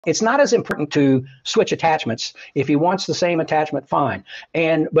It's not as important to switch attachments. If he wants the same attachment, fine.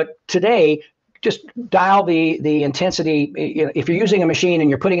 But today, just dial the intensity. If you're using a machine and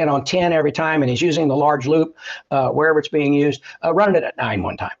you're putting it on 10 every time and he's using the large loop wherever it's being used, run it at 9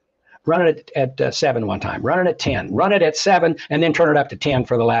 one time. Run it at 7 one time, run it at 10, run it at 7, and then turn it up to 10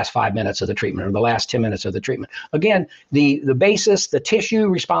 for the last 5 minutes of the treatment or the last 10 minutes of the treatment. Again, the basis, the tissue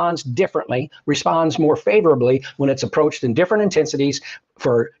responds differently, responds more favorably when it's approached in different intensities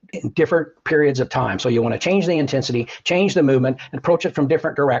for different periods of time. So you want to change the intensity, change the movement, and approach it from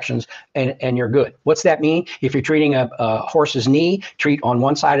different directions, and you're good. What's that mean? If you're treating a horse's knee, treat on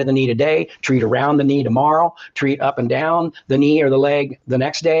one side of the knee today, treat around the knee tomorrow, treat up and down the knee or the leg the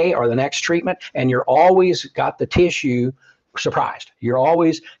next day or the next treatment, and you're always got the tissue surprised. You're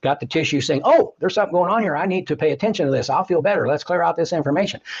always got the tissue saying, oh, there's something going on here. I need to pay attention to this. I'll feel better. Let's clear out this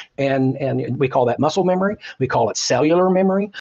information. And we call that muscle memory. We call it cellular memory.